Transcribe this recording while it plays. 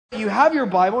You have your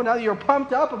Bible, now that you're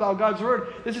pumped up about God's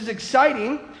Word, this is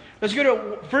exciting. Let's go to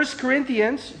 1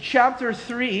 Corinthians chapter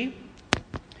 3.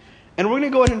 And we're going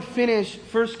to go ahead and finish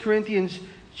 1 Corinthians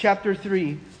chapter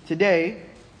 3 today.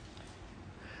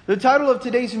 The title of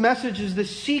today's message is The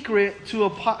Secret to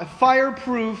a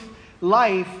Fireproof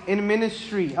Life in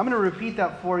Ministry. I'm going to repeat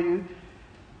that for you.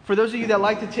 For those of you that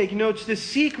like to take notes, The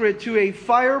Secret to a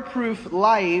Fireproof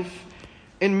Life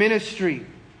in Ministry.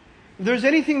 If there's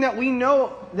anything that we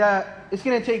know that is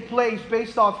going to take place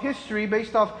based off history,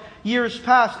 based off years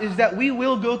past, is that we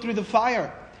will go through the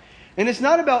fire. And it's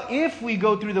not about if we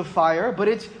go through the fire, but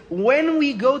it's when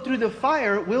we go through the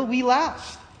fire, will we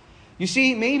last? You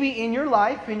see, maybe in your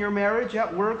life, in your marriage,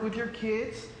 at work, with your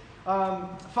kids,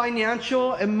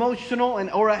 financial, emotional,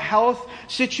 or a health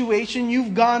situation,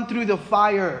 you've gone through the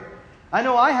fire. I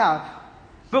know I have.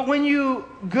 But when you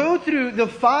go through the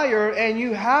fire and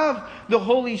you have the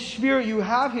Holy Spirit, you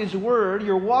have His Word,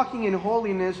 you're walking in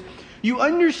holiness, you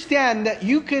understand that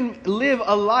you can live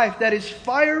a life that is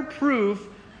fireproof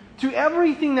to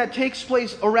everything that takes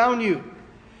place around you.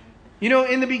 You know,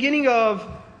 in the beginning of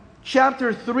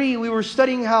chapter 3, we were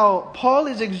studying how Paul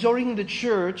is exhorting the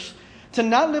church to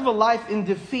not live a life in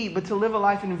defeat, but to live a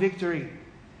life in victory.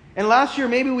 And last year,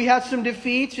 maybe we had some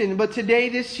defeats, but today,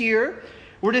 this year,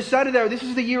 we're decided that this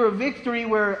is the year of victory,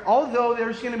 where although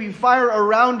there's going to be fire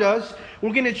around us,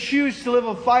 we're going to choose to live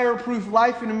a fireproof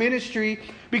life in ministry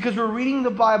because we're reading the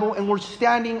Bible and we're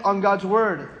standing on God's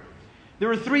Word. There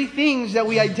were three things that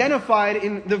we identified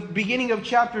in the beginning of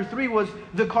chapter 3 was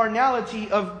the carnality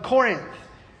of Corinth,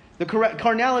 the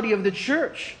carnality of the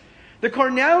church. The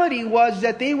carnality was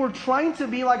that they were trying to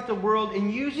be like the world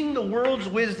and using the world's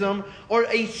wisdom or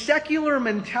a secular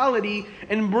mentality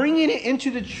and bringing it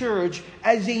into the church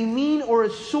as a mean or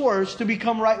a source to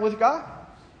become right with God.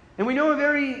 And we know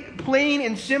very plain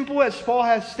and simple, as Paul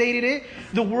has stated it,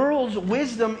 the world's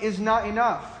wisdom is not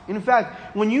enough. In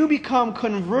fact, when you become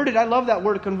converted, I love that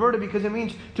word converted because it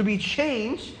means to be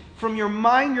changed from your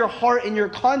mind, your heart, and your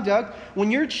conduct. When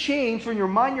you're changed from your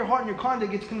mind, your heart, and your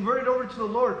conduct, gets converted over to the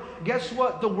Lord, guess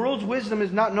what? The world's wisdom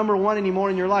is not number one anymore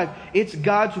in your life. It's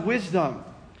God's wisdom.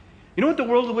 You know what the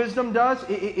world's wisdom does?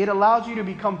 It allows you to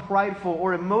become prideful,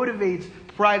 or it motivates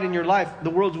pride in your life, the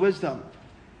world's wisdom.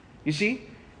 You see?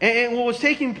 And what was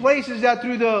taking place is that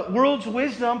through the world's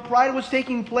wisdom, pride was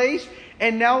taking place,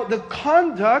 and now the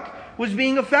conduct was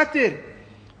being affected.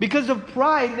 Because of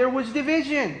pride, there was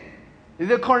division.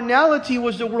 The carnality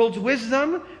was the world's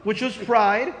wisdom, which was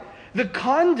pride. The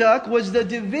conduct was the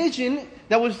division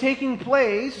that was taking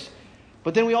place.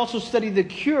 But then we also studied the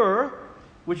cure,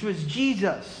 which was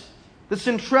Jesus. The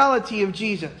centrality of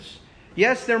Jesus.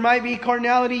 Yes, there might be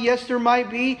carnality. Yes, there might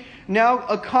be now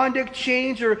a conduct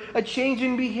change or a change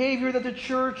in behavior that the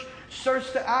church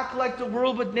starts to act like the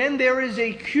world. But then there is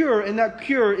a cure, and that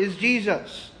cure is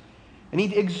Jesus. And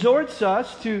He exhorts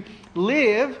us to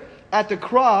live at the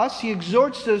cross. He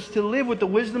exhorts us to live with the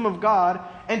wisdom of God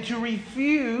and to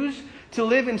refuse to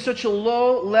live in such a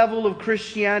low level of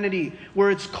Christianity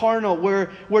where it's carnal, where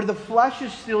the flesh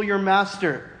is still your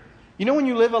master. You know, when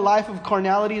you live a life of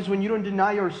carnality is when you don't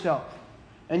deny yourself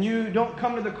and you don't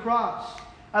come to the cross.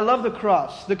 I love the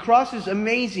cross. The cross is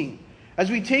amazing.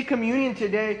 As we take communion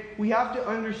today, we have to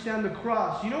understand the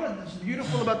cross. You know what's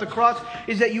beautiful about the cross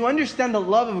is that you understand the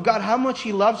love of God, how much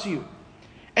He loves you.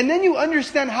 And then you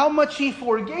understand how much He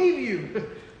forgave you.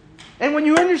 And when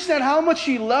you understand how much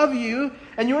He loved you,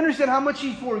 and you understand how much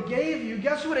He forgave you,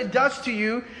 guess what it does to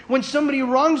you when somebody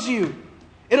wrongs you?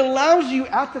 It allows you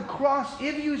at the cross,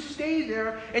 if you stay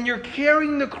there and you're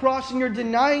carrying the cross and you're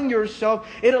denying yourself,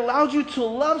 it allows you to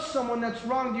love someone that's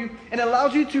wronged you and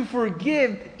allows you to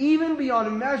forgive even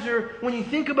beyond measure when you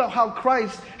think about how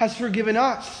Christ has forgiven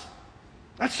us.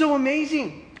 That's so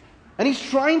amazing. And He's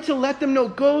trying to let them know,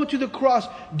 go to the cross.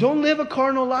 Don't live a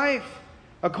carnal life.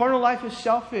 A carnal life is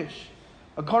selfish.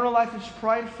 A carnal life is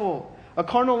prideful. A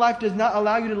carnal life does not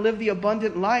allow you to live the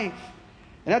abundant life.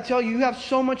 And I tell you, you have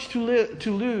so much to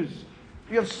lose.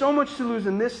 You have so much to lose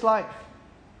in this life.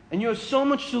 And you have so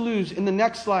much to lose in the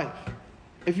next life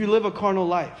if you live a carnal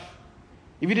life.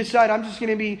 If you decide, I'm just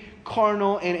going to be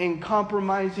carnal and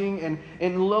compromising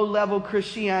and low-level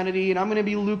Christianity, and I'm going to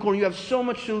be lukewarm, you have so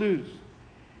much to lose.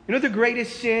 You know what the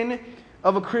greatest sin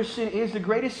of a Christian is? The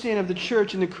greatest sin of the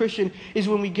church and the Christian is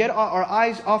when we get our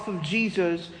eyes off of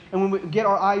Jesus and when we get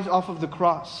our eyes off of the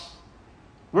cross.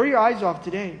 Where are your eyes off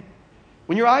today?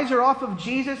 When your eyes are off of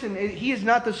Jesus and He is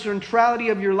not the centrality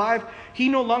of your life, He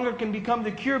no longer can become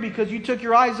the cure because you took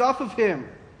your eyes off of Him.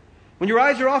 When your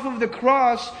eyes are off of the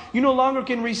cross, you no longer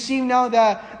can receive now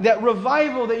that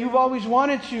revival that you've always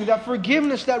wanted to, that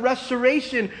forgiveness, that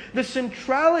restoration. The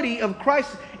centrality of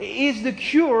Christ is the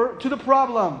cure to the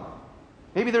problem.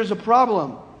 Maybe there's a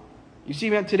problem. You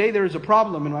see, man, today there is a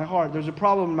problem in my heart. There's a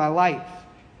problem in my life.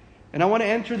 And I want to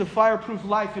enter the fireproof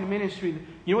life in ministry.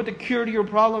 You know what the cure to your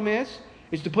problem is?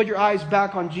 It's to put your eyes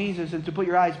back on Jesus and to put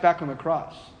your eyes back on the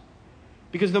cross.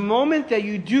 Because the moment that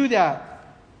you do that,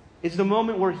 is the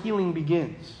moment where healing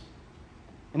begins.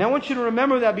 And I want you to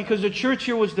remember that, because the church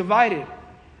here was divided.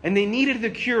 And they needed the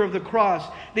cure of the cross.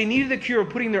 They needed the cure of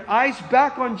putting their eyes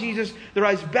back on Jesus, their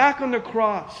eyes back on the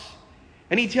cross.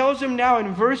 And he tells them now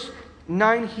in verse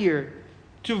 9 here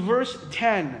to verse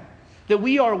 10 that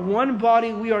we are one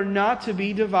body, we are not to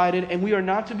be divided, and we are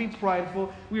not to be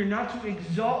prideful, we are not to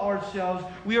exalt ourselves,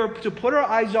 we are to put our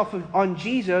eyes on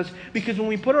Jesus, because when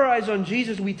we put our eyes on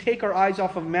Jesus, we take our eyes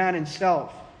off of man and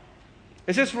self.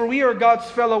 It says, for we are God's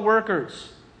fellow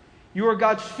workers. You are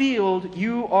God's field,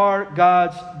 you are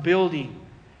God's building.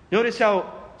 Notice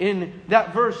how in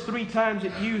that verse 3 times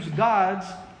it used God's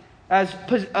as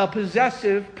a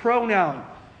possessive pronoun,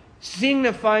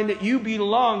 signifying that you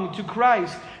belong to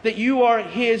Christ, that you are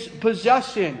His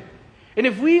possession. And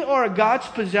if we are God's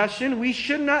possession, we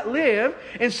should not live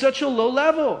in such a low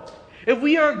level. If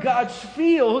we are God's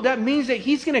field, that means that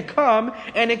He's going to come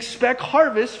and expect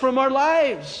harvest from our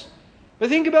lives. But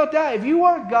think about that. If you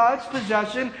are God's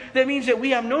possession, that means that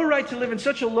we have no right to live in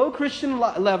such a low Christian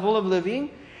level of living.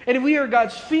 And if we are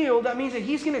God's field, that means that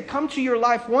He's going to come to your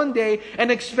life one day and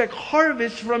expect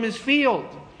harvest from His field.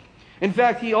 In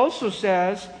fact, He also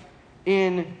says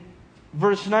in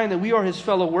verse 9 that we are His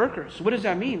fellow workers. What does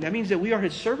that mean? That means that we are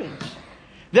His servants.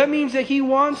 That means that He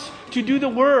wants to do the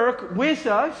work with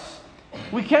us.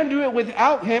 We can't do it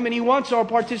without Him, and He wants our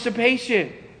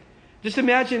participation. Just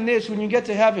imagine this when you get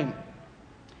to heaven.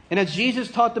 And as Jesus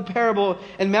taught the parable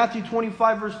in Matthew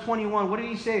 25, verse 21, what did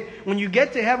He say? When you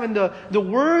get to heaven, the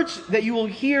words that you will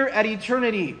hear at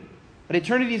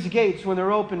eternity's gates when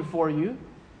they're open for you.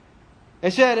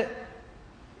 It said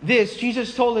this,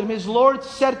 Jesus told him, His Lord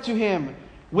said to him,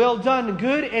 well done,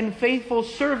 good and faithful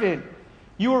servant.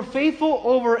 You are faithful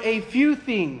over a few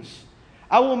things.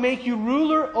 I will make you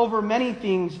ruler over many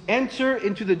things. Enter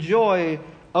into the joy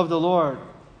of the Lord.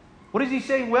 What does He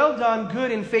say? Well done,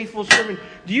 good and faithful servant.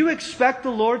 Do you expect the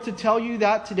Lord to tell you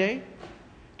that today?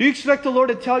 Do you expect the Lord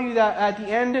to tell you that at the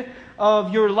end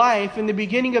of your life, in the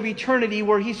beginning of eternity,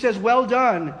 where He says, well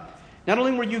done. Not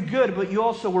only were you good, but you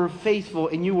also were faithful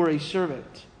and you were a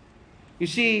servant. You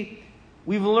see,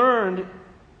 we've learned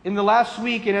in the last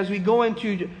week, and as we go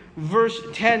into verse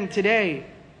 10 today,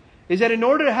 is that in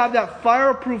order to have that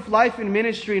fireproof life in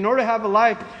ministry, in order to have a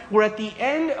life where at the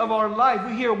end of our life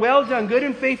we hear, well done, good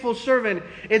and faithful servant,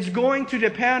 it's going to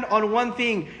depend on one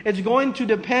thing. It's going to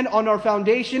depend on our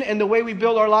foundation and the way we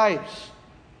build our lives.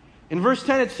 In verse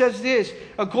 10 it says this,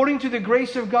 according to the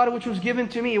grace of God which was given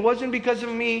to me. It wasn't because of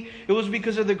me, it was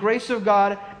because of the grace of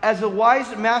God, as a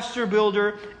wise master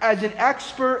builder, as an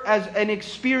expert, as an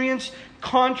experienced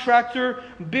contractor,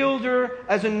 builder,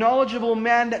 as a knowledgeable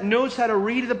man that knows how to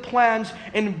read the plans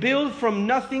and build from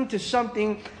nothing to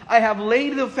something. I have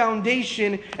laid the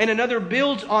foundation and another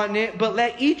builds on it, but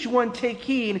let each one take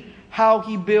heed how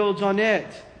he builds on it.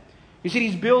 You see,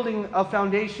 He's building a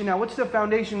foundation now. What's the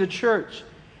foundation? The church.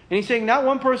 And He's saying not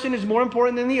one person is more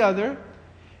important than the other.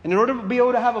 And in order to be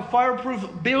able to have a fireproof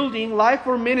building, life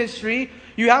or ministry,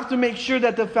 you have to make sure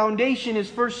that the foundation is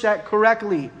first set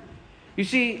correctly. You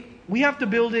see, we have to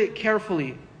build it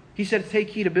carefully. He said, take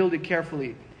heed to build it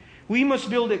carefully. We must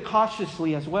build it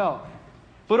cautiously as well.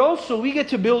 But also, we get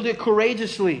to build it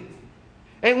courageously.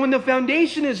 And when the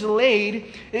foundation is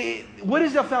laid, what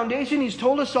is the foundation? He's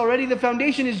told us already, the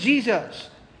foundation is Jesus.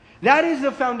 That is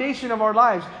the foundation of our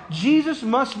lives. Jesus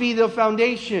must be the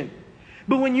foundation.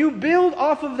 But when you build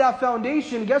off of that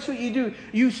foundation, guess what you do?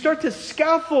 You start to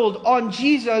scaffold on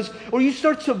Jesus, or you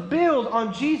start to build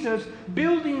on Jesus,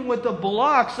 building with the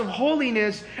blocks of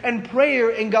holiness and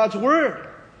prayer in God's Word.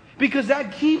 Because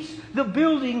that keeps the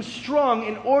building strong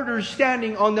in order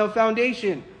standing on the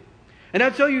foundation. And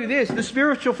I'll tell you this, the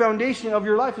spiritual foundation of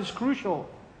your life is crucial.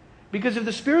 Because if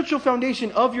the spiritual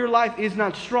foundation of your life is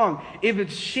not strong, if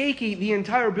it's shaky, the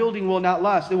entire building will not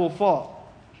last. It will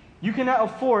fall. You cannot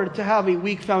afford to have a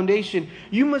weak foundation.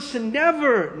 You must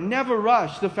never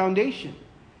rush the foundation.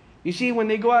 You see, when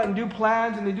they go out and do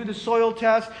plans and they do the soil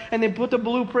test and they put the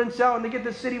blueprints out and they get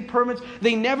the city permits,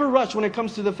 they never rush when it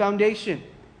comes to the foundation.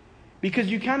 Because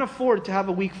you can't afford to have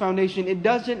a weak foundation. It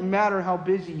doesn't matter how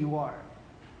busy you are.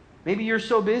 Maybe you're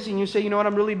so busy and you say, you know what,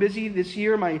 I'm really busy this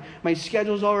year. My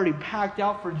schedule's already packed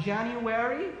out for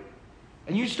January.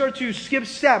 And you start to skip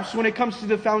steps when it comes to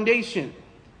the foundation.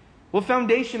 What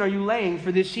foundation are you laying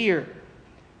for this year?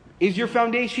 Is your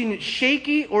foundation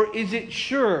shaky or is it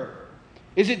sure?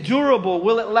 Is it durable?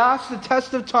 Will it last the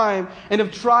test of time and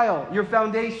of trial? Your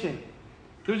foundation.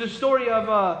 There's a story of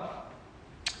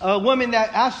a woman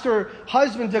that asked her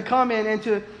husband to come in and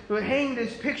to hang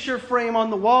this picture frame on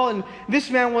the wall. And this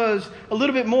man was a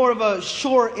little bit more of a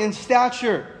short in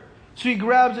stature. So he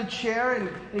grabs a chair and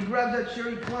he grabs that chair,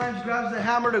 he climbs, grabs the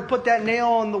hammer to put that nail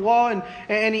on the wall,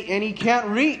 and he can't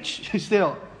reach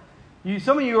still.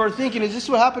 Some of you are thinking, is this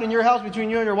what happened in your house between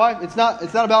you and your wife? It's not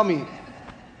about me.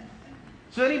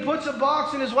 So then he puts a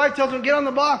box and his wife tells him, get on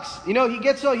the box. He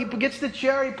gets the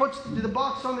chair, he puts the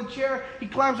box on the chair, he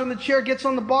climbs on the chair, gets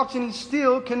on the box, and he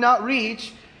still cannot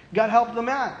reach. God help the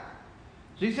man.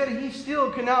 So he said he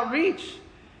still cannot reach.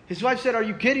 His wife said, are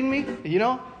you kidding me?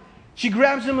 She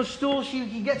grabs him a stool,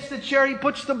 he gets the chair, he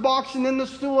puts the box and then the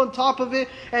stool on top of it,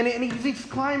 and he's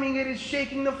climbing it, it's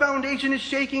shaking, the foundation is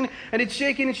shaking, and it's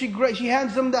shaking, and she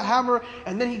hands him the hammer,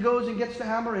 and then he goes and gets the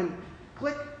hammer, and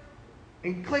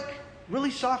click,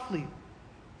 really softly.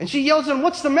 And she yells at him,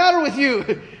 what's the matter with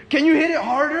you? Can you hit it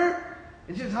harder?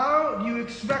 And she says, how do you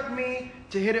expect me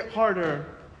to hit it harder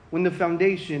when the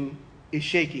foundation is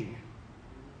shaking?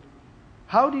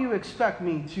 How do you expect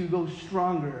me to go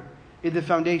stronger if the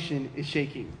foundation is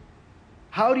shaking?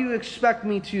 How do you expect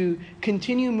me to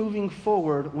continue moving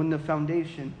forward when the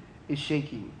foundation is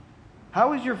shaking?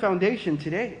 How is your foundation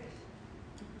today?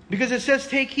 Because it says,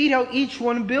 take heed how each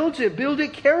one builds it. Build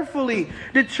it carefully.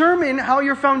 Determine how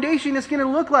your foundation is going to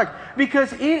look like.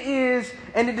 Because it is,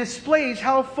 and it displays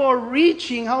how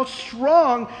far-reaching, how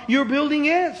strong your building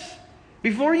is.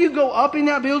 Before you go up in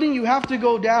that building, you have to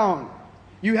go down.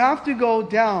 You have to go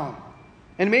down.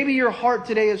 And maybe your heart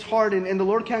today is hardened and the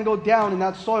Lord can't go down in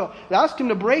that soil. Ask Him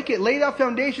to break it. Lay that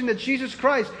foundation that Jesus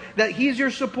Christ, that He's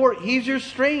your support, He's your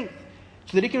strength.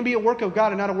 So that it can be a work of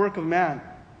God and not a work of man.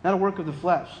 Not a work of the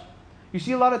flesh. You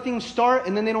see a lot of things start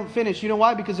and then they don't finish. You know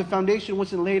why? Because the foundation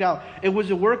wasn't laid out. It was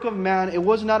a work of man. It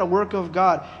was not a work of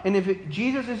God. And if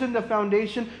Jesus isn't the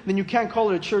foundation, then you can't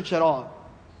call it a church at all.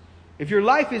 If your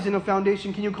life isn't a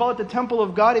foundation, can you call it the temple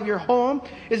of God? If your home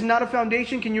is not a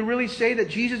foundation, can you really say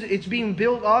that it's being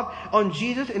built up on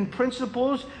Jesus and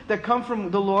principles that come from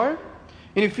the Lord?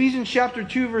 In Ephesians chapter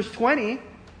 2, verse 20,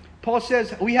 Paul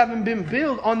says, we haven't been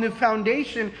built on the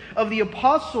foundation of the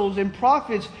apostles and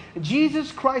prophets,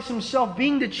 Jesus Christ Himself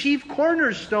being the chief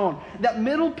cornerstone. That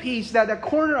middle piece, that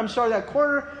corner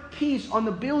piece on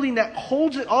the building that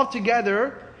holds it all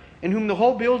together, in whom the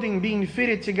whole building being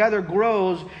fitted together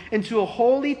grows into a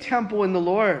holy temple in the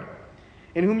Lord,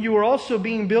 in whom you are also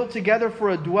being built together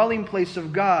for a dwelling place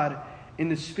of God in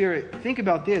the Spirit. Think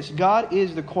about this. God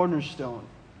is the cornerstone.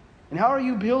 And how are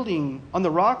you building? On the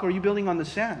rock or are you building on the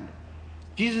sand?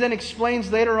 Jesus then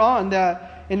explains later on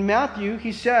that in Matthew,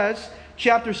 He says,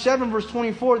 chapter 7, verse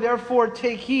 24, therefore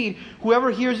take heed,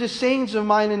 whoever hears the sayings of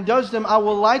mine and does them, I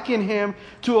will liken him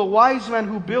to a wise man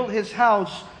who built his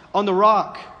house on the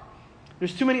rock.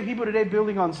 There's too many people today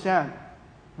building on sand.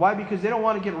 Why? Because they don't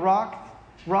want to get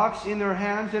rocks in their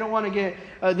hands. They don't want to get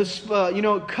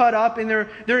cut up in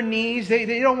their knees.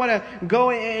 They don't want to go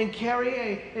and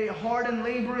carry a hard and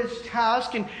laborious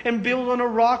task and build on a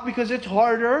rock because it's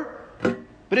harder.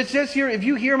 But it says here, if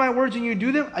you hear my words and you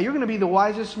do them, you're going to be the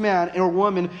wisest man or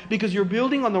woman because you're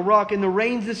building on the rock, and the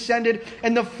rains descended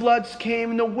and the floods came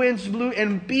and the winds blew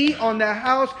and beat on the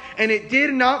house, and it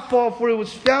did not fall, for it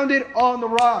was founded on the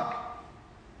rock.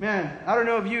 Man, I don't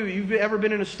know if you've ever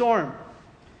been in a storm,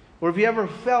 or if you ever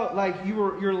felt like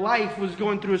your life was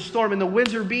going through a storm and the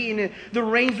winds are beating, the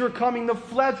rains were coming, the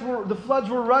floods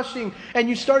were rushing, and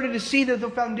you started to see that the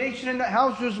foundation in the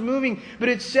house was moving. But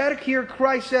it said here,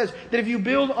 Christ says that if you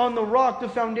build on the rock, the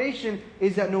foundation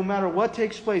is that no matter what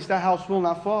takes place, that house will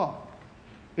not fall.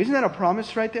 Isn't that a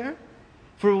promise right there?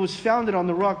 For it was founded on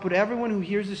the rock. But everyone who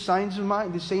hears the sayings of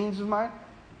mine,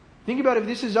 think about if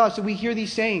this is us, that we hear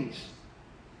these sayings.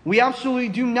 We absolutely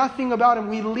do nothing about him.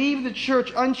 We leave the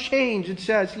church unchanged, it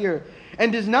says here.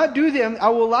 And does not do them, I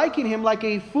will liken him like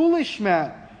a foolish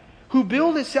man who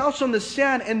built his house on the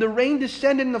sand, and the rain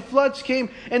descended and the floods came,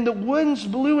 and the winds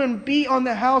blew and beat on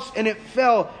the house, and it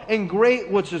fell, and great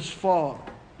was its fall.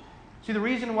 See, the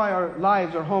reason why our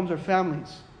lives, our homes, our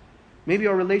families, maybe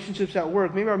our relationships at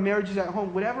work, maybe our marriages at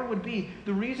home, whatever it would be,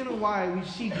 the reason why we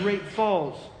see great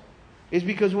falls is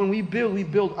because when we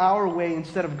build our way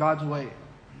instead of God's way.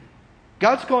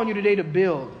 God's calling you today to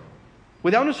build.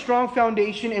 Without a strong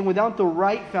foundation and without the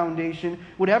right foundation,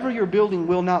 whatever you're building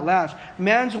will not last.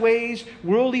 Man's ways,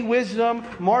 worldly wisdom,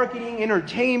 marketing,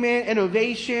 entertainment,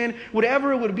 innovation,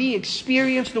 whatever it would be,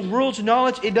 experience, the world's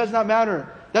knowledge, it does not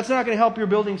matter. That's not going to help your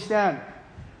building stand.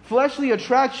 Fleshly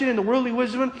attraction and the worldly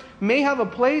wisdom may have a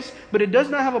place, but it does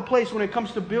not have a place when it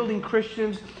comes to building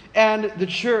Christians and the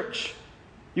church.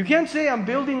 You can't say I'm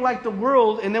building like the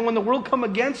world, and then when the world come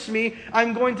against me,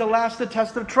 I'm going to last the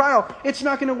test of trial. It's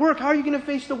not going to work. How are you going to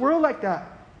face the world like that?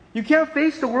 You can't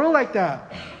face the world like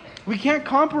that. We can't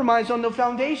compromise on the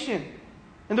foundation.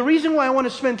 And the reason why I want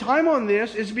to spend time on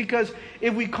this is because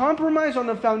if we compromise on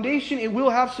the foundation, it will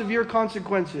have severe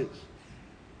consequences.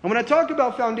 And when I talk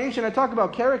about foundation, I talk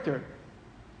about character.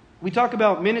 We talk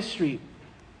about ministry.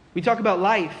 We talk about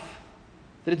life.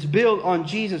 That it's built on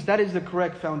Jesus. That is the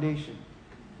correct foundation.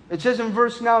 It says in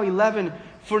verse now 11,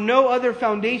 "For no other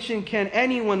foundation can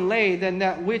anyone lay than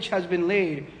that which has been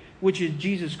laid, which is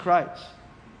Jesus Christ."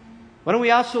 Why don't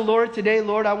we ask the Lord today,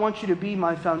 Lord, I want you to be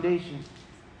my foundation.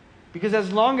 Because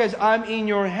as long as I'm in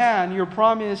your hand, your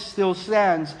promise still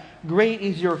stands. Great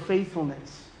is your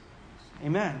faithfulness.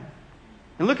 Amen.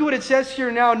 And look at what it says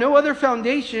here now. No other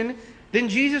foundation than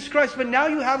Jesus Christ. But now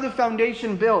you have the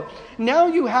foundation built. Now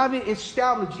you have it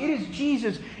established. It is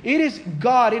Jesus. It is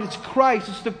God. It is Christ.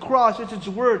 It's the cross. It's His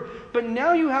Word. But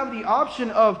now you have the option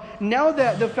of, now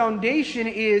that the foundation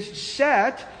is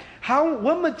set,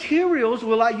 what materials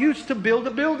will I use to build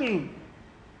a building?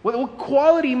 What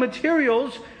quality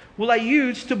materials will I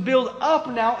use to build up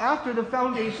now after the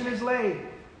foundation is laid?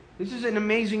 This is an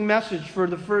amazing message for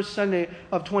the first Sunday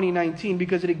of 2019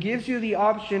 because it gives you the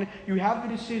option, you have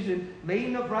the decision,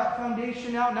 laying the right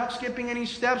foundation out, not skipping any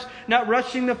steps, not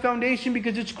rushing the foundation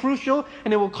because it's crucial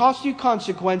and it will cost you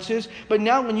consequences. But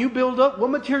now when you build up, what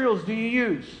materials do you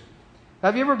use?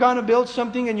 Have you ever gone to build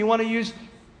something and you want to use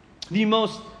the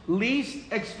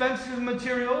least expensive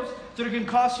materials so it can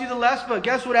cost you the less? But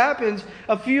guess what happens?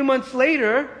 A few months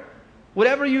later,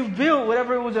 whatever you've built,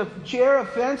 whatever it was, a chair, a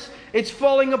fence, it's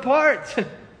falling apart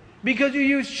because you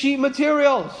use cheap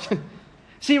materials.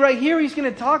 See, right here he's going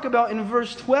to talk about in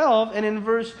verse 12 and in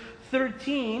verse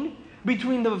 13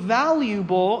 between the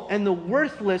valuable and the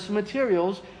worthless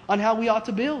materials on how we ought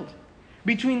to build.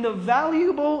 Between the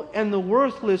valuable and the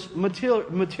worthless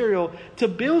material to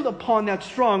build upon that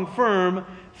strong, firm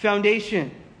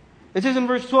foundation. It says in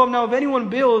verse 12, "Now if anyone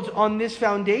builds on this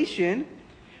foundation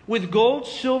with gold,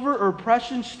 silver, or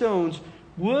precious stones,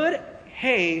 wood,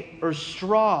 hay, or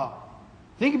straw."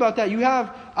 Think about that. You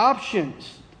have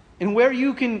options in where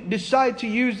you can decide to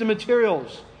use the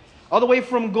materials. All the way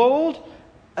from gold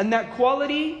and that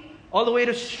quality, all the way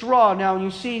to straw. Now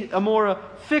you see a more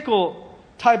fickle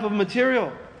type of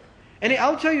material. And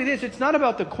I'll tell you this, it's not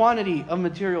about the quantity of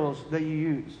materials that you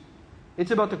use.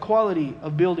 It's about the quality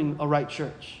of building a right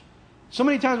church. So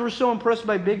many times we're so impressed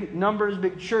by big numbers,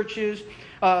 big churches,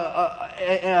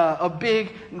 a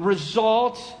big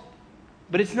result.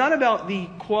 But it's not about the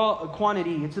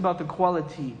quantity, it's about the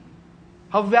quality.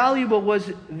 How valuable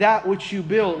was that which you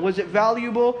built? Was it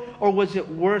valuable or was it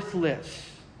worthless?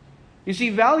 You see,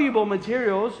 valuable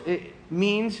materials, it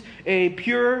means a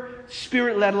pure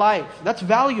Spirit-led life. That's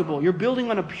valuable. You're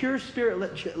building on a pure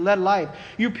Spirit-led life.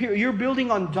 You're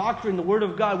building on doctrine, the Word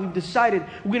of God. We've decided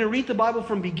we're going to read the Bible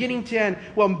from beginning to end.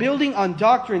 Well, I'm building on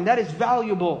doctrine. That is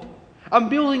valuable. I'm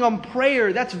building on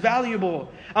prayer. That's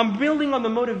valuable. I'm building on the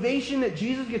motivation that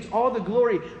Jesus gets all the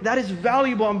glory. That is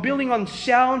valuable. I'm building on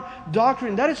sound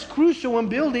doctrine. That is crucial when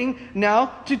building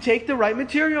now to take the right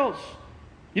materials.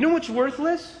 You know what's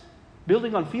worthless?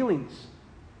 Building on feelings.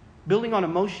 Building on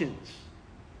emotions.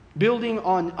 Building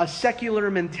on a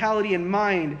secular mentality and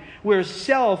mind where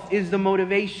self is the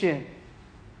motivation.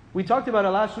 We talked about it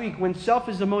last week. When self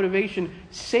is the motivation,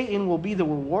 Satan will be the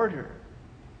rewarder.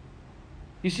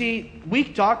 You see,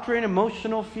 weak doctrine,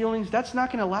 emotional feelings, that's not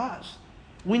going to last.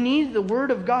 We need the Word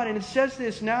of God. And it says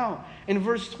this now in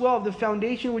verse 12. The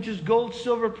foundation, which is gold,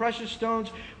 silver, precious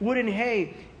stones, wood, and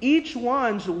hay. Each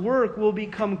one's work will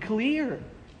become clear.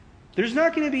 There's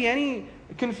not going to be any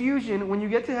confusion when you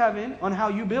get to heaven on how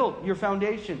you built your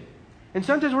foundation. And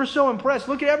sometimes we're so impressed.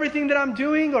 Look at everything that I'm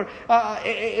doing, or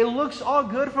it looks all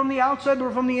good from the outside,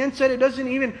 but from the inside it doesn't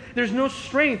even, there's no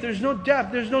strength, there's no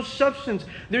depth, there's no substance,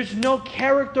 there's no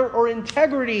character or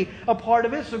integrity a part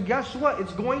of it. So guess what?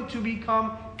 It's going to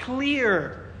become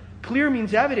clear. Clear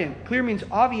means evident. Clear means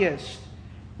obvious.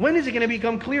 When is it going to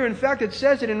become clear? In fact, it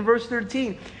says it in verse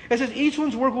 13. It says, each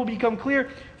one's work will become clear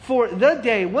for the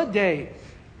day. What day?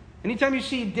 Anytime you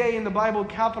see day in the Bible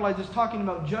capitalized, it's talking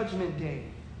about Judgment Day.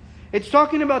 It's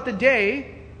talking about the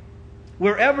day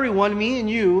where everyone, me and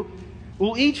you,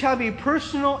 will each have a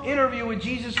personal interview with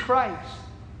Jesus Christ.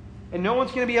 and no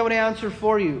one's going to be able to answer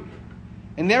for you.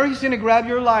 And there He's going to grab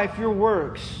your life, your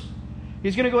works.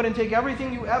 He's going to go ahead and take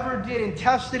everything you ever did and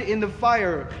test it in the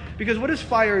fire. Because what does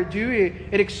fire do?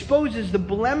 It exposes the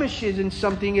blemishes in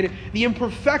something, the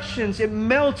imperfections. It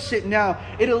melts it now.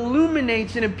 It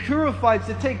illuminates and it purifies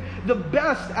to take the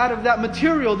best out of that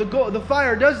material. The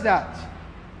fire does that.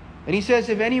 And He says,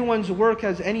 if anyone's work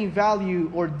has any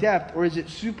value or depth, or is it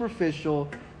superficial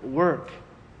work?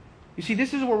 You see,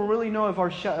 this is where we really know if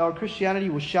our Christianity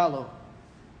was shallow.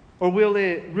 Or will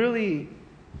it really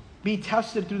be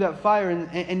tested through that fire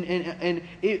and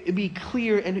it be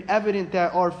clear and evident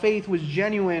that our faith was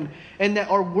genuine and that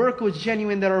our work was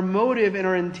genuine, that our motive and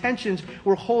our intentions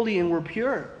were holy and were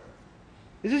pure.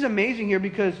 This is amazing here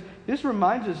because this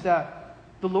reminds us that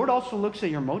the Lord also looks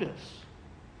at your motives.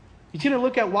 He's going to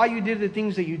look at why you did the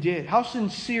things that you did. How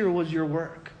sincere was your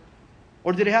work?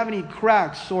 Or did it have any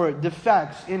cracks or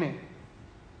defects in it?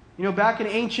 You know, back in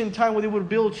ancient time when they would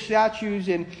build statues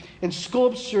and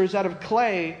sculptures out of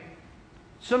clay,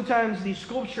 sometimes the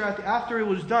sculpture, after it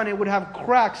was done, it would have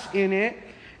cracks in it,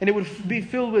 and it would be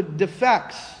filled with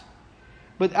defects.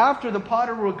 But after, the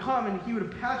potter would come, and he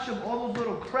would patch up all those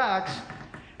little cracks,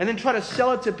 and then try to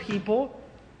sell it to people.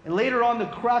 And later on, the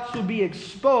cracks would be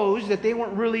exposed, that they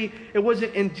weren't really, it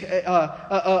wasn't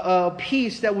a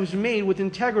piece that was made with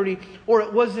integrity, or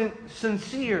it wasn't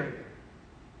sincere.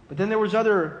 But then there was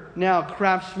other now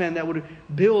craftsmen that would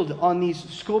build on these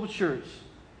sculptures.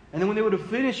 And then when they would have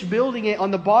finished building it, on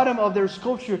the bottom of their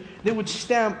sculpture, they would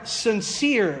stamp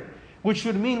sincere, which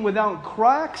would mean without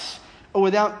cracks or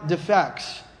without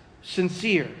defects.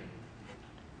 Sincere.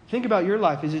 Think about your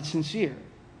life. Is it sincere?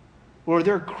 Or are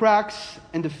there cracks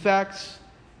and defects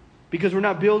because we're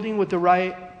not building with the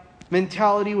right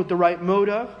mentality, with the right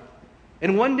motive?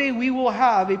 And one day we will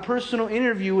have a personal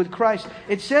interview with Christ.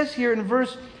 It says here in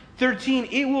verse 13,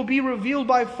 it will be revealed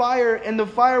by fire, and the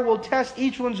fire will test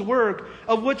each one's work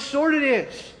of what sort it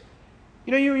is.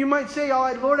 You know, you might say,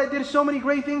 oh, Lord, I did so many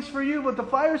great things for you, but the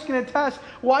fire's going to test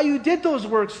why you did those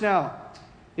works now.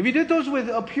 If you did those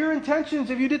with pure intentions,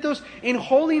 if you did those in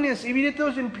holiness, if you did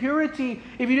those in purity,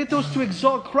 if you did those to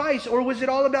exalt Christ, or was it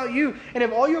all about you? And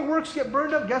if all your works get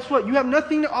burned up, guess what? You have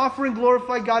nothing to offer and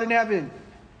glorify God in heaven.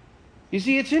 You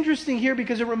see, it's interesting here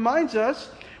because it reminds us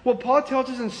what Paul tells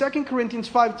us in 2 Corinthians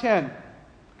 5:10.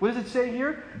 What does it say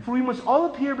here? For we must all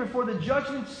appear before the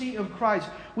judgment seat of Christ.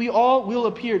 We all will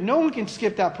appear. No one can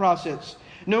skip that process.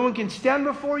 No one can stand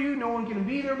before you. No one can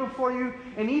be there before you.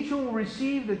 And each one will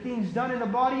receive the things done in the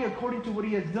body according to what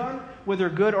he has done, whether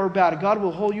good or bad. God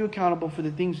will hold you accountable for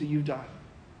the things that you've done.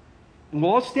 And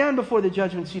we'll all stand before the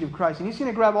judgment seat of Christ. And He's going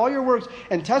to grab all your works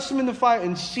and test them in the fire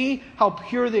and see how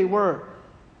pure they were.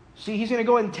 See, He's going to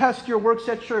go and test your works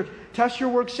at church, test your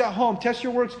works at home, test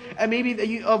your works and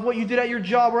maybe of what you did at your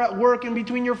job or at work and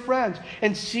between your friends,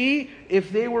 and see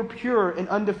if they were pure and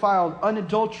undefiled,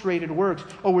 unadulterated works,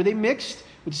 or were they mixed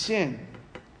with sin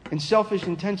and selfish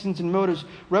intentions and motives.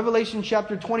 Revelation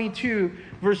chapter 22,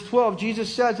 verse 12,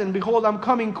 Jesus says, and behold, I'm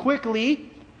coming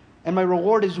quickly, and my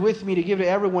reward is with me to give to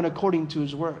everyone according to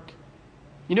his work.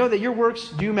 You know that your works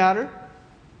do matter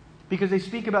because they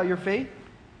speak about your faith?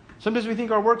 Sometimes we think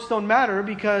our works don't matter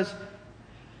because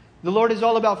the Lord is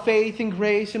all about faith and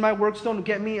grace, and my works don't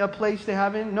get me a place to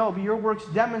heaven. No, but your works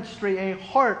demonstrate a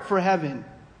heart for heaven.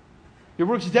 Your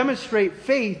works demonstrate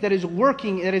faith that is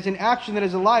working, that is in action, that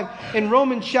is alive. In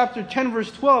Romans chapter 10,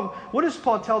 verse 12, what does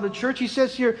Paul tell the church? He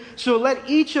says here, so let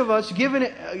each of us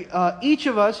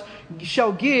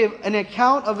shall give an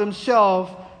account of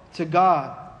himself to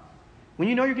God. When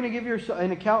you know you're going to give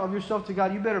an account of yourself to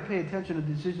God, you better pay attention to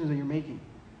the decisions that you're making.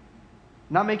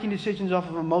 Not making decisions off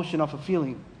of emotion, off of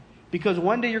feeling. Because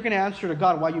one day you're going to answer to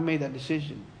God why you made that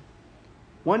decision.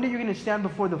 One day you're going to stand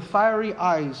before the fiery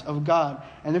eyes of God,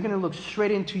 and they're going to look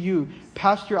straight into you,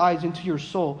 past your eyes into your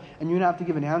soul, and you're going to have to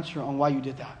give an answer on why you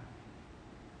did that.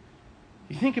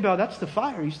 You think about that's the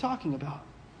fire He's talking about.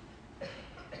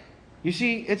 You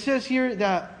see, it says here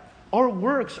that our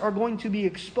works are going to be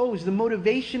exposed. The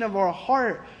motivation of our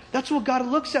heart. That's what God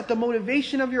looks at, the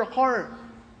motivation of your heart.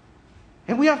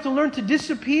 And we have to learn to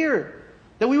disappear.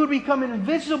 That we would become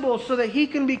invisible so that He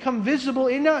can become visible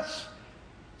in us.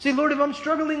 Say, Lord, if I'm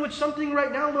struggling with something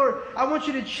right now, Lord, I want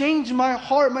You to change my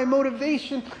heart, my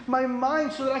motivation, my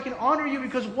mind so that I can honor You,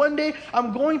 because one day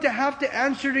I'm going to have to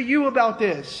answer to You about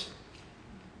this.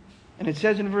 And it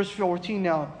says in verse 14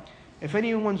 now, if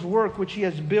anyone's work which he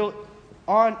has built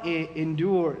on it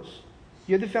endures.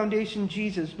 You have the foundation,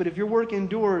 Jesus, but if your work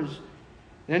endures,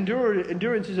 and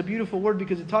endurance is a beautiful word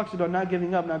because it talks about not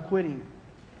giving up, not quitting.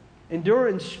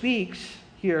 Endurance speaks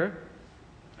here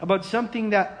about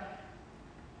something that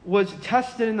was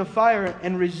tested in the fire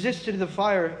and resisted the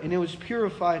fire, and it was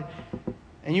purified,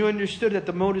 and you understood that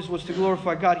the motive was to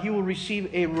glorify God, he will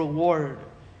receive a reward.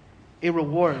 A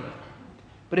reward.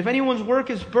 But if anyone's work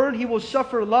is burned, he will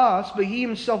suffer loss, but he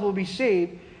himself will be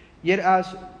saved, yet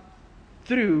as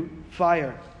through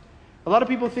fire. A lot of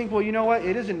people think, well, you know what?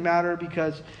 It doesn't matter,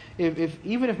 because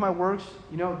even if my works,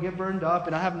 get burned up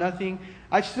and I have nothing,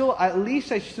 at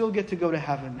least I still get to go to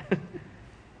heaven.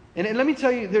 And let me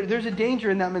tell you, there's a danger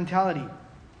in that mentality.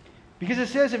 Because it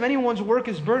says if anyone's work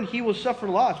is burned, he will suffer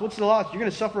loss. What's the loss? You're going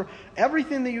to suffer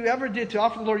everything that you ever did to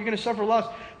offer the Lord, you're going to suffer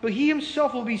loss. But he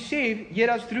himself will be saved, yet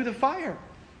as through the fire.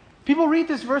 People read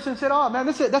this verse and said, oh man,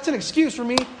 that's an excuse for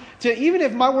me to, even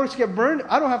if my works get burned,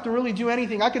 I don't have to really do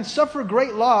anything. I can suffer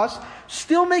great loss,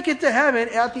 still make it to heaven.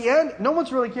 At the end, no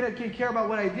one's really going to care about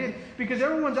what I did, because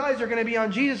everyone's eyes are going to be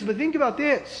on Jesus. But think about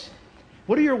this.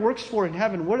 What are your works for in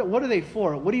heaven? What are they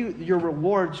for? What are your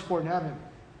rewards for in heaven?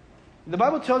 The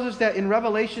Bible tells us that in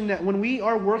Revelation, that when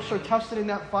our works are tested in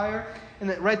that fire, and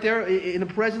that right there in the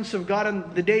presence of God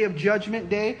on the day of judgment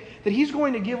day, that He's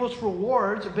going to give us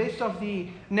rewards based off the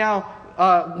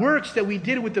works that we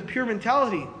did with the pure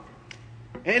mentality.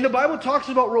 And the Bible talks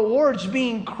about rewards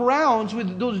being crowns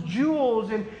with those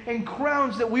jewels and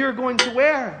crowns that we are going to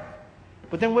wear.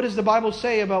 But then what does the Bible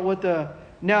say about what the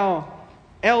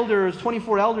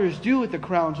 24 elders do with the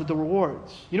crowns, with the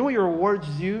rewards? You know what your rewards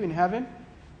do in heaven?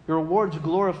 Your rewards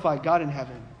glorify God in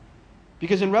heaven.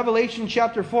 Because in Revelation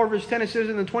chapter 4 verse 10 it says,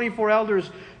 and the 24 elders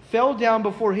fell down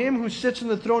before Him who sits on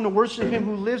the throne to worship Him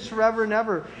who lives forever and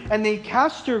ever. And they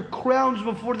cast their crowns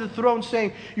before the throne,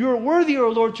 saying, you are worthy, O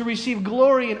Lord, to receive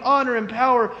glory and honor and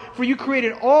power, for you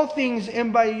created all things,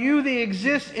 and by you they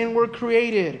exist and were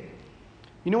created.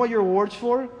 You know what your reward's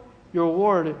for? Your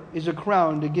reward is a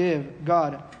crown to give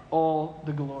God all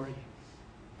the glory.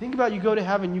 Think about, you go to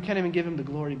heaven, you can't even give Him the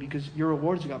glory because your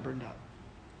rewards got burned up.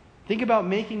 Think about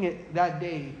making it that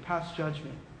day past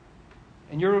judgment.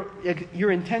 And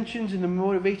your intentions and the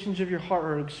motivations of your heart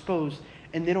are exposed,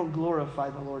 and they don't glorify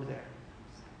the Lord there.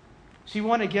 So you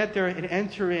want to get there and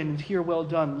enter in and hear, well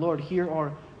done, Lord, here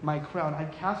are my crown. I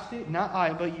cast it, not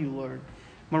I, but you, Lord.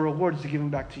 My reward is to give them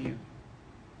back to you.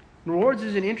 Rewards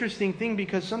is an interesting thing,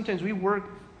 because sometimes we work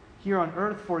here on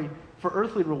earth for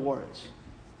earthly rewards.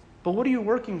 But what are you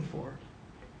working for?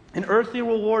 An earthly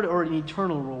reward or an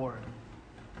eternal reward?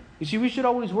 You see, we should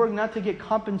always work not to get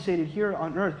compensated here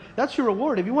on earth. That's your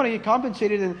reward. If you want to get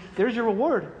compensated, then there's your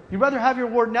reward. You'd rather have your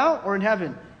reward now or in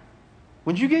heaven.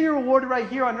 When you get your reward right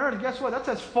here on earth, guess what? That's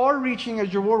as far-reaching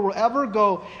as your reward will ever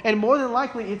go. And more than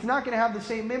likely, it's not going to have the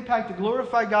same impact to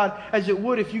glorify God as it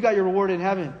would if you got your reward in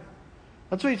heaven.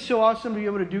 That's why it's so awesome to be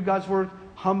able to do God's work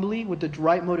humbly with the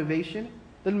right motivation.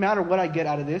 Doesn't matter what I get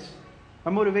out of this. My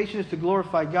motivation is to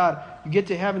glorify God. You get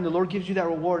to heaven, the Lord gives you that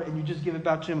reward, and you just give it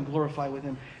back to Him and glorify with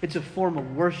Him. It's a form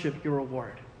of worship, your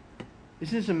reward.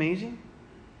 Isn't this amazing?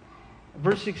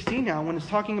 Verse 16 now, when it's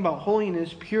talking about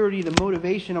holiness, purity, the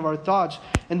motivation of our thoughts,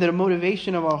 and the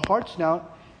motivation of our hearts now,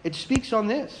 it speaks on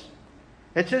this.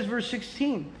 It says, verse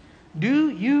 16, do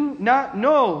you not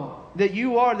know that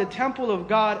you are the temple of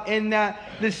God and that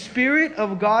the Spirit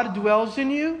of God dwells in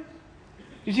you?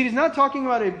 You see, he's not talking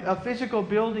about a physical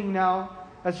building now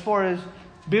as far as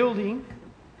building.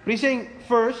 But he's saying,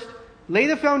 first, lay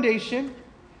the foundation,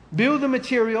 build the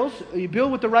materials. You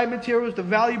build with the right materials, the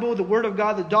valuable, the Word of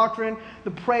God, the doctrine, the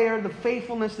prayer, the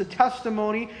faithfulness, the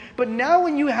testimony. But now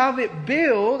when you have it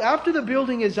built, after the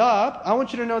building is up, I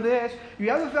want you to know this.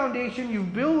 You have the foundation, you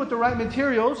build with the right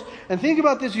materials. And think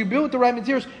about this, you build with the right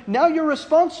materials. Now you're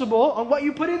responsible on what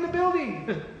you put in the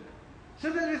building.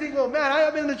 Sometimes you think, well, man,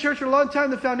 I've been in the church for a long time.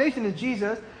 The foundation is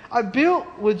Jesus. I built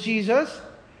with Jesus.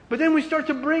 But then we start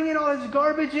to bring in all this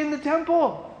garbage in the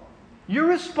temple. You're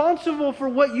responsible for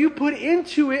what you put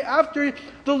into it after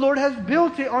the Lord has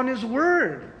built it on His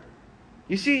Word.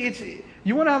 You see,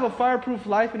 you want to have a fireproof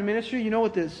life in ministry? You know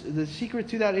what the secret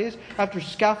to that is? After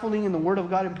scaffolding in the Word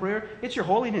of God in prayer? It's your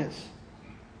holiness.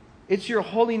 It's your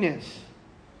holiness.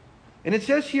 And it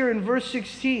says here in verse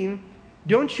 16,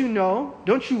 don't you know?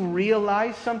 Don't you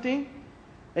realize something?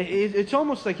 It's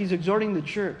almost like he's exhorting the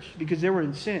church because they were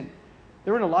in sin.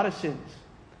 They were in a lot of sins.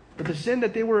 But the sin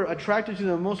that they were attracted to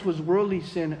the most was worldly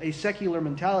sin, a secular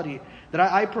mentality. That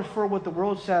I prefer what the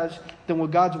world says than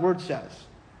what God's Word says.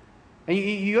 And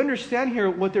you understand here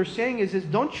what they're saying is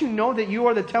don't you know that you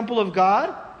are the temple of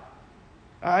God?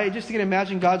 I just can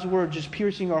imagine God's Word just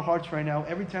piercing our hearts right now.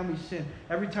 Every time we sin,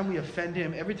 every time we offend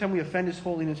Him, every time we offend His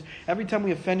holiness, every time we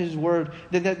offend His Word,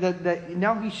 that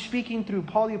now He's speaking through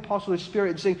Paul the Apostle, His Spirit,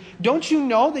 and saying, don't you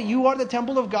know that you are the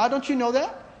temple of God? Don't you know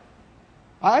that?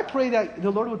 I pray that the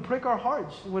Lord would prick our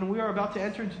hearts when we are about to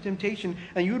enter into temptation,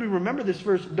 and you would remember this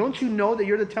verse. Don't you know that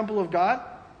you're the temple of God?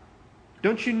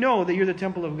 Don't you know that you're the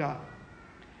temple of God?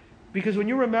 Because when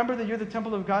you remember that you're the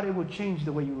temple of God, it will change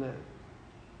the way you live.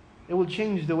 It will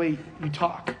change the way you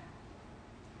talk.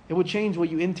 It will change what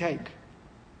you intake.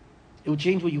 It will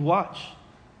change what you watch.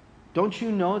 Don't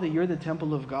you know that you're the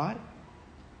temple of God?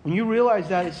 When you realize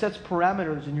that, it sets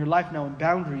parameters in your life now and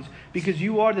boundaries, because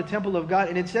you are the temple of God.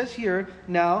 And it says here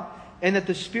now, and that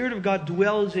the Spirit of God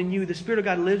dwells in you. The Spirit of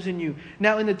God lives in you.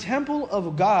 Now, in the temple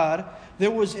of God, there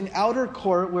was an outer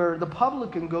court where the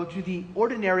public can go to, the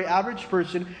ordinary average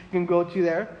person can go to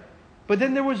there. But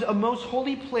then there was a most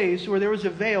holy place where there was a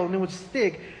veil, and it was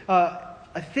thick,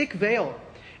 a thick veil.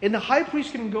 And the high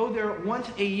priest can go there once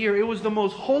a year. It was the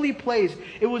most holy place.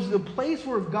 It was the place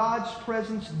where God's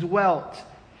presence dwelt.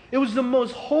 It was the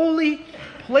most holy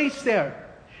place there.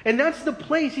 And that's the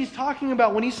place he's talking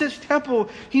about. When he says temple,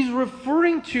 he's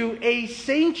referring to a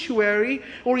sanctuary,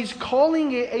 or he's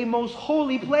calling it a most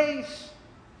holy place.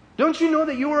 Don't you know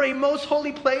that you are a most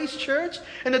holy place, church?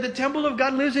 And that the temple of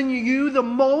God lives in you, the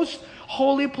most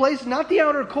holy place, not the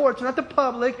outer courts, not the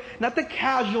public, not the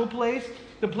casual place,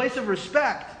 the place of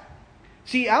respect.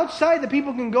 See, outside the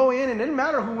people can go in, and it didn't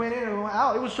matter who went in or went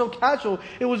out. It was so casual.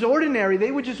 It was ordinary.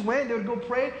 They would just went, they would go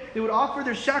pray, they would offer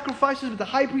their sacrifices, but the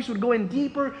high priest would go in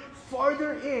deeper,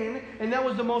 farther in, and that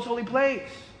was the most holy place.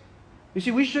 You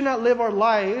see, we should not live our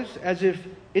lives as if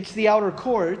it's the outer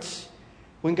courts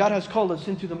when God has called us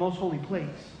into the most holy place.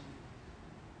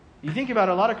 You think about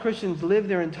it, a lot of Christians live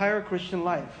their entire Christian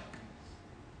life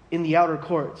in the outer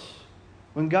courts.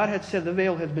 When God had said the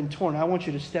veil has been torn, I want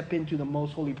you to step into the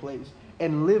most holy place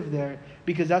and live there,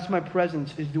 because that's my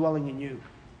presence is dwelling in you.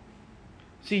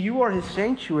 See, you are His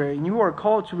sanctuary, and you are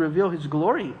called to reveal His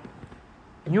glory.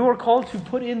 And you are called to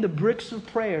put in the bricks of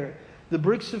prayer, the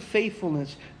bricks of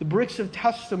faithfulness, the bricks of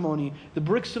testimony, the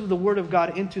bricks of the Word of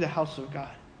God into the house of God.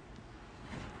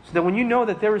 So that when you know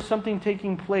that there is something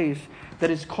taking place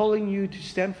that is calling you to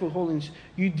stand for holiness,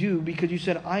 you do, because you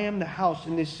said, I am the house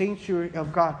in this sanctuary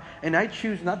of God, and I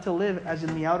choose not to live as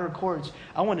in the outer courts.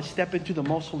 I want to step into the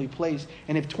most holy place.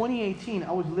 And if 2018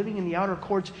 I was living in the outer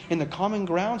courts, in the common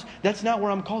grounds, that's not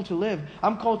where I'm called to live.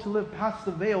 I'm called to live past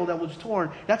the veil that was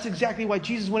torn. That's exactly why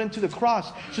Jesus went into the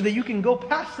cross, so that you can go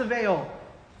past the veil.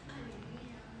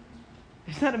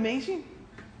 Isn't that amazing?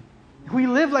 We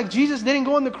live like Jesus didn't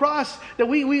go on the cross, that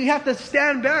we have to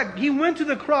stand back. He went to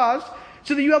the cross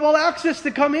so that you have all access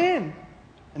to come in.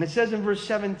 And it says in verse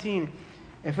 17,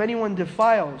 if anyone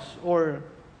defiles or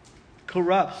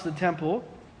corrupts the temple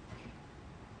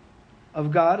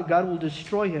of God, God will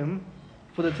destroy him,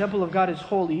 for the temple of God is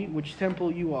holy, which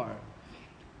temple you are.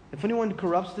 If anyone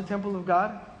corrupts the temple of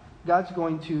God, God's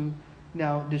going to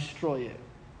now destroy it.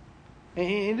 And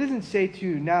it doesn't say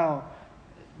to now,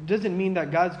 doesn't mean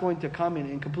that God's going to come in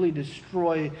and completely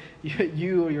destroy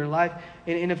you or your life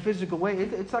in a physical way.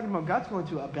 It's talking about God's going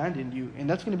to abandon you, and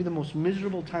that's going to be the most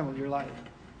miserable time of your life.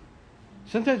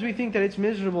 Sometimes we think that it's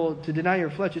miserable to deny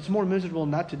your flesh. It's more miserable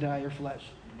not to deny your flesh,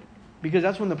 because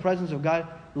that's when the presence of God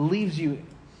leaves you.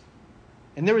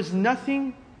 And there is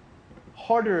nothing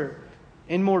harder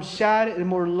and more sad and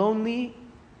more lonely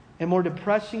and more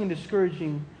depressing and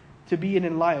discouraging to be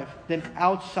in life than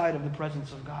outside of the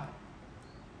presence of God.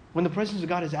 When the presence of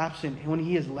God is absent and when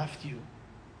He has left you.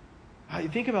 You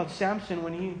think about Samson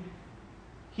when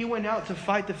he went out to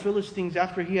fight the Philistines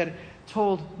after he had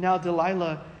told now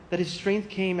Delilah that his strength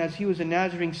came as he was a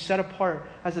Nazarene set apart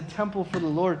as a temple for the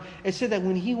Lord. It said that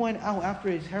when he went out after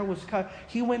his hair was cut,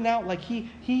 he went out like he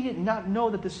did not know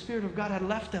that the Spirit of God had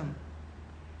left him.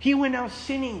 He went out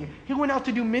sinning. He went out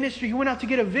to do ministry. He went out to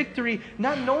get a victory,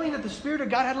 not knowing that the Spirit of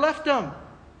God had left him.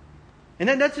 And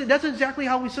that's exactly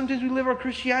how sometimes we live our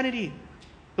Christianity.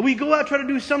 We go out, try to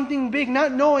do something big,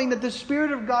 not knowing that the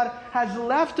Spirit of God has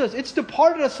left us. It's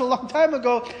departed us a long time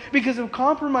ago because of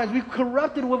compromise. We've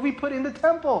corrupted what we put in the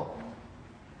temple.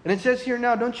 And it says here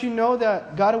now, don't you know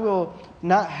that God will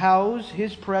not house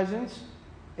His presence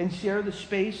and share the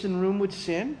space and room with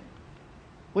sin?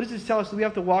 What does this tell us? That we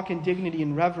have to walk in dignity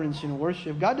and reverence and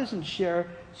worship. God doesn't share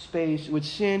space with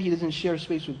sin. He doesn't share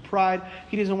space with pride.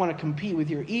 He doesn't want to compete with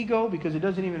your ego because it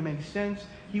doesn't even make sense.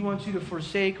 He wants you to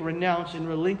forsake, renounce, and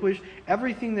relinquish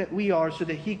everything that we are so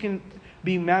that He can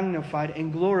be magnified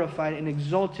and glorified and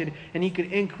exalted, and He can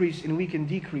increase and we can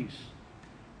decrease.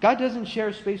 God doesn't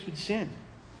share space with sin.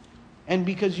 And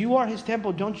because you are His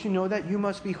temple, don't you know that you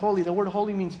must be holy? The word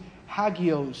holy means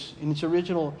hagios in its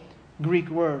original Greek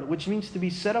word, which means to be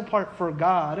set apart for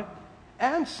God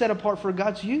and set apart for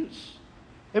God's use.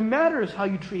 It matters how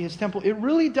you treat His temple. It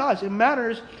really does. It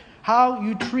matters how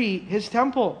you treat His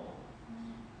temple.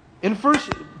 In 1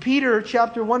 Peter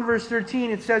chapter 1 verse 13,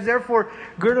 it says, "Therefore,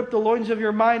 gird up the loins of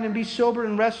your mind and be sober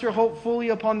and rest your hope fully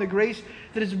upon the grace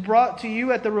that is brought to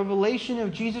you at the revelation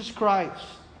of Jesus Christ."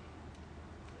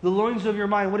 The loins of your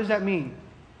mind, what does that mean?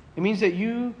 It means that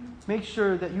you make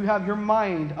sure that you have your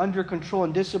mind under control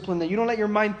and discipline, that you don't let your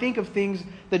mind think of things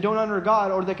that don't honor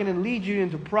God or that can lead you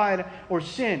into pride or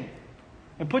sin.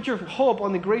 And put your hope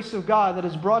on the grace of God that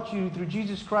has brought you through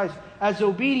Jesus Christ as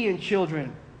obedient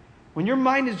children. When your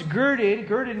mind is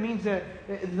girded means that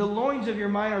the loins of your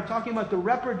mind are talking about the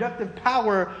reproductive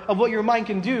power of what your mind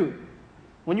can do.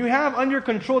 When you have under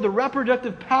control the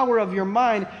reproductive power of your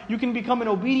mind, you can become an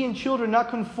obedient children, not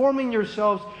conforming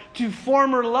yourselves to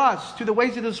former lusts, to the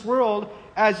ways of this world,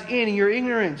 as in your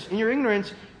ignorance. In your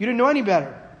ignorance, you didn't know any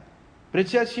better. But it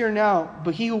says here now,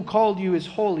 "But he who called you is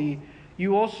holy.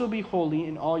 You also be holy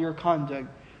in all your conduct.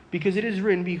 Because it is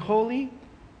written, 'Be holy,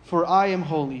 for I am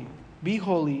holy.'" Be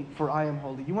holy, for I am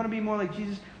holy. You want to be more like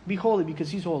Jesus? Be holy because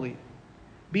He's holy.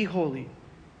 Be holy.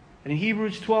 And in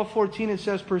Hebrews 12:14 it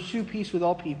says, "Pursue peace with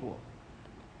all people.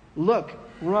 Look,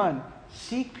 run,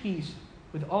 seek peace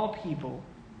with all people,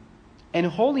 and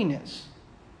holiness,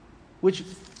 which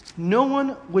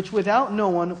without no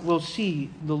one will see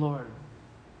the Lord."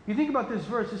 You think about this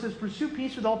verse, it says, "Pursue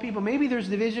peace with all people." Maybe there's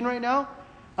division right now.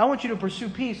 I want you to pursue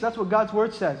peace. That's what God's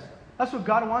Word says. That's what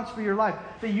God wants for your life.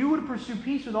 That you would pursue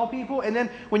peace with all people. And then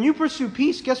when you pursue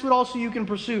peace, guess what also you can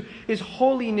pursue? Is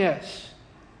holiness.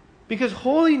 Because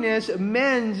holiness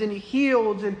mends and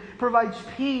heals and provides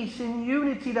peace and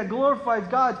unity that glorifies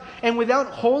God. And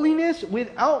without holiness,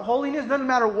 doesn't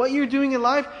matter what you're doing in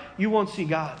life, you won't see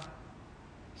God.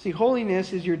 See,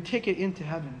 holiness is your ticket into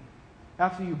heaven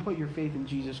after you put your faith in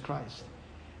Jesus Christ.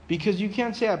 Because you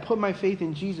can't say, "I put my faith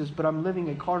in Jesus, but I'm living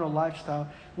a carnal lifestyle,"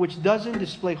 which doesn't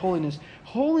display holiness.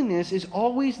 Holiness is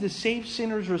always the saved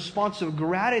sinner's response of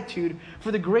gratitude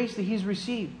for the grace that he's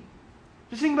received.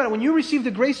 Just think about it. When you receive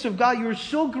the grace of God, you're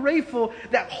so grateful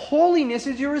that holiness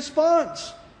is your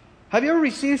response. Have you ever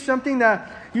received something that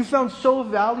you found so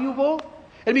valuable?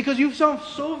 And because you found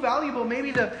so valuable,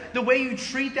 maybe the way you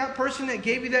treat that person that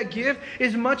gave you that gift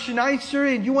is much nicer,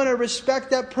 and you want to respect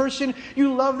that person.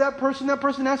 You love that person. That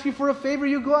person asks you for a favor.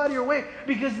 You go out of your way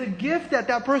because the gift that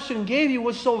person gave you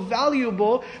was so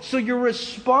valuable. So your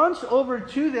response over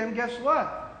to them, guess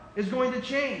what? Is going to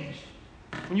change.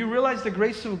 When you realize the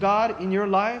grace of God in your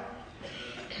life,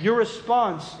 your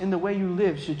response in the way you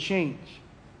live should change.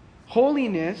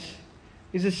 Holiness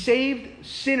is a saved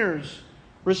sinner's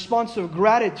response of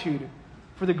gratitude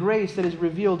for the grace that is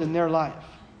revealed in their life.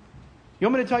 You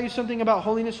want me to tell you something about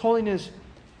holiness? Holiness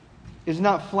is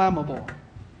not flammable.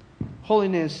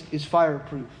 Holiness is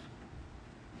fireproof.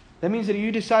 That means that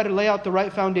you decide to lay out the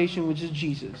right foundation, which is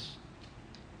Jesus,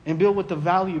 and build with the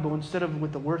valuable instead of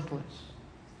with the worthless.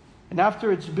 And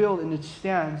after it's built and it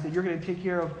stands, that you're going to take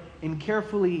care of and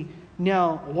carefully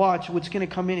now watch what's going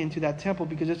to come into that temple,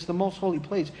 because it's the most holy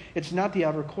place. It's not the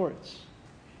outer courts.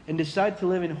 And decide to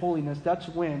live in holiness. That's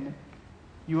when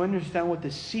you understand what the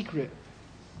secret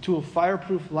to a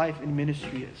fireproof life in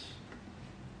ministry is.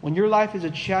 When your life is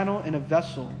a channel and a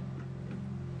vessel.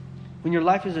 When your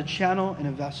life is a channel and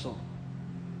a vessel.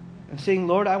 And saying,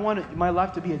 "Lord, I want my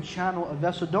life to be a channel, a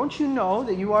vessel." Don't you know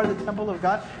that you are the temple of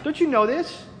God? Don't you know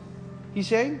this? He's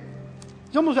saying.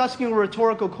 He's almost asking a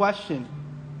rhetorical question.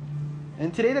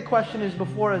 And today the question is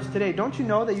before us today. Don't you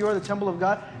know that you are the temple of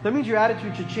God? That means your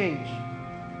attitude should change.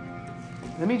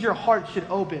 That means your heart should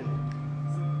open.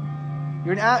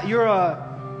 You're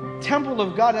a temple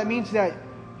of God. That means that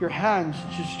your hands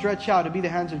should stretch out to be the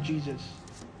hands of Jesus.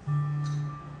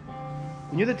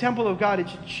 When you're the temple of God, it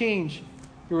should change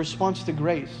your response to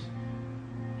grace.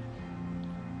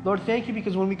 Lord, thank you,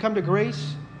 because when we come to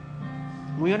grace,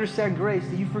 when we understand grace,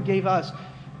 that you forgave us.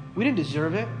 We didn't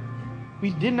deserve it. We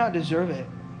did not deserve it.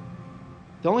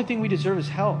 The only thing we deserve is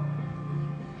hell.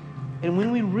 And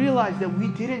when we realize that we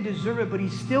didn't deserve it, but He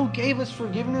still gave us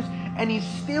forgiveness and He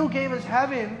still gave us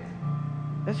heaven,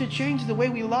 that should change the way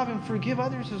we love and forgive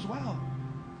others as well.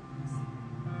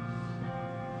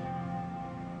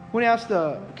 I want to ask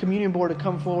the communion board to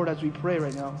come forward as we pray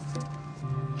right now.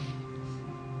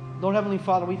 Lord Heavenly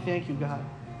Father, we thank you, God,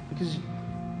 because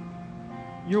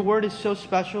your word is so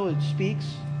special. It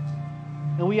speaks.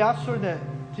 And we ask, Lord, that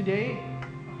today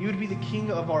you would be the King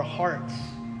of our hearts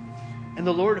and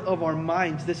the Lord of our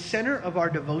minds, the center of our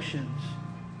devotions.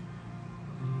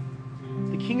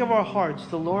 The King of our hearts,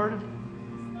 the Lord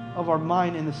of our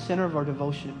mind, and the center of our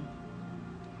devotion.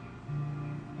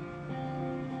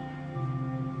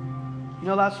 You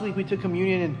know, last week we took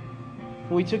communion, and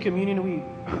when we took communion,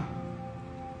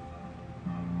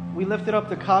 we lifted up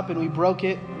the cup and we broke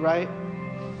it, right?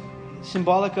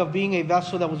 symbolic of being a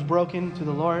vessel that was broken to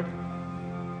the Lord.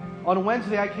 On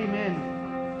Wednesday, I came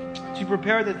in to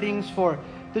prepare the things for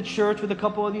the church with a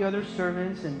couple of the other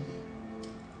servants, and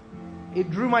it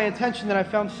drew my attention that I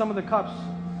found some of the cups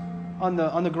on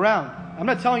the ground. I'm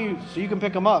not telling you so you can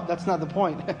pick them up. That's not the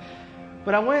point.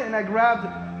 But I went and I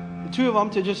grabbed the two of them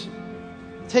to just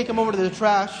take them over to the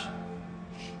trash.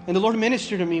 And the Lord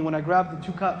ministered to me when I grabbed the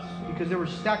two cups because they were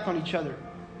stacked on each other.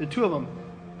 The two of them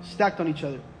stacked on each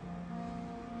other.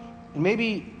 And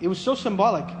maybe it was so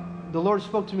symbolic. The Lord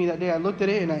spoke to me that day. I looked at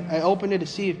it and I opened it to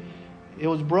see if it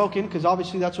was broken, because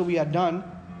obviously that's what we had done.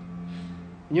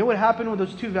 And you know what happened with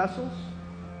those two vessels?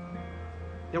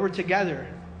 They were together,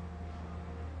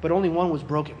 but only one was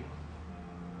broken.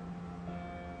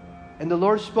 And the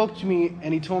Lord spoke to me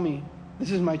and He told me,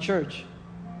 this is my church.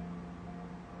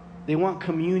 They want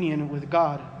communion with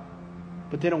God,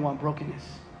 but they don't want brokenness.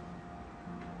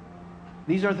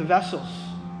 These are the vessels.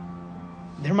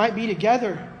 They might be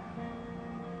together,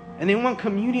 and they want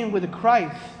communion with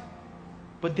Christ,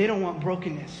 but they don't want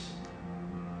brokenness.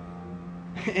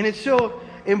 And it's so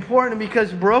important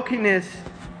because brokenness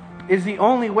is the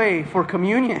only way for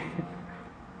communion.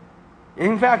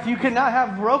 In fact, you cannot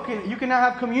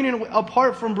have communion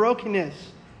apart from brokenness.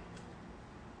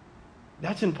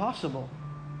 That's impossible.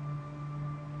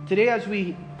 Today, as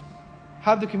we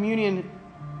have the communion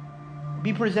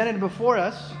be presented before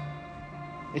us,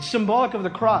 it's symbolic of the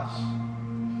cross.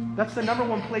 That's the number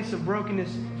one place of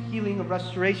brokenness, healing, of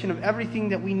restoration, of everything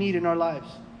that we need in our lives.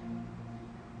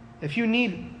 If you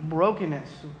need brokenness,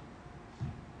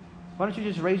 why don't you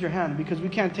just raise your hand? Because we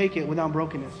can't take it without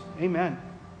brokenness. Amen.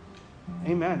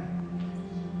 Amen.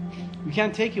 We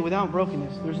can't take it without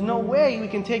brokenness. There's no way we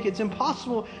can take it. It's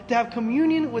impossible to have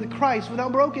communion with Christ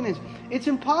without brokenness. It's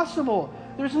impossible.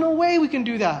 There's no way we can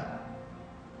do that.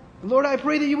 Lord, I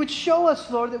pray that you would show us,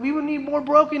 Lord, that we would need more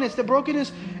brokenness. That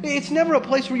brokenness, it's never a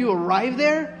place where you arrive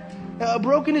there.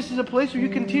 Brokenness is a place where you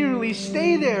continually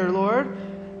stay there, Lord.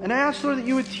 And I ask, Lord, that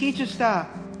you would teach us that.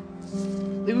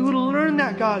 That we would learn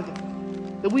that, God.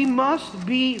 That we must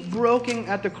be broken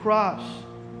at the cross.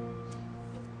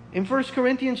 In 1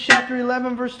 Corinthians chapter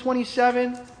 11, verse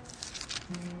 27,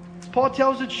 Paul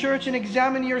tells the church, and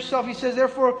examine yourself. He says,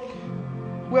 therefore,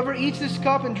 whoever eats this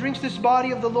cup and drinks this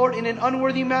body of the Lord in an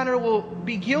unworthy manner will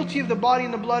be guilty of the body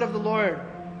and the blood of the Lord.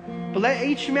 But let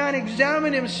each man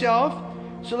examine himself,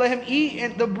 so let him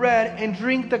eat the bread and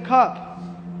drink the cup.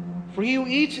 For he who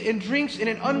eats and drinks in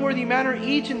an unworthy manner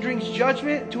eats and drinks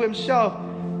judgment to himself,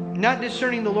 not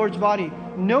discerning the Lord's body.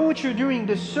 Know what you're doing.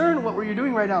 Discern what you're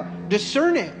doing right now.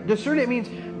 Discern it. Discern it means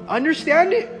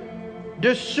understand it.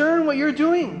 Discern what you're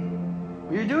doing.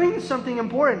 What you're doing is something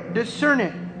important. Discern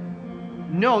it.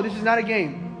 No, this is not a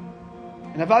game.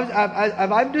 And if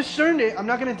I've discerned it, I'm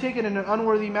not going to take it in an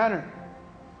unworthy manner.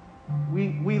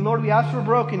 Lord, we ask for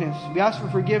brokenness. We ask for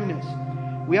forgiveness.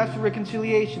 We ask for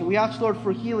reconciliation. We ask, Lord,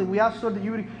 for healing. We ask, Lord, that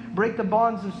you would break the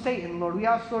bonds of Satan, Lord. We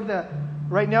ask, Lord, that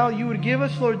right now you would give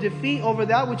us, Lord, defeat over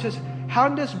that which has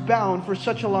held us bound for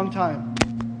such a long time.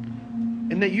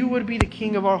 And that you would be the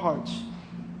King of our hearts.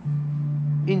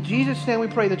 In Jesus' name we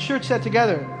pray. The church said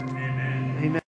together.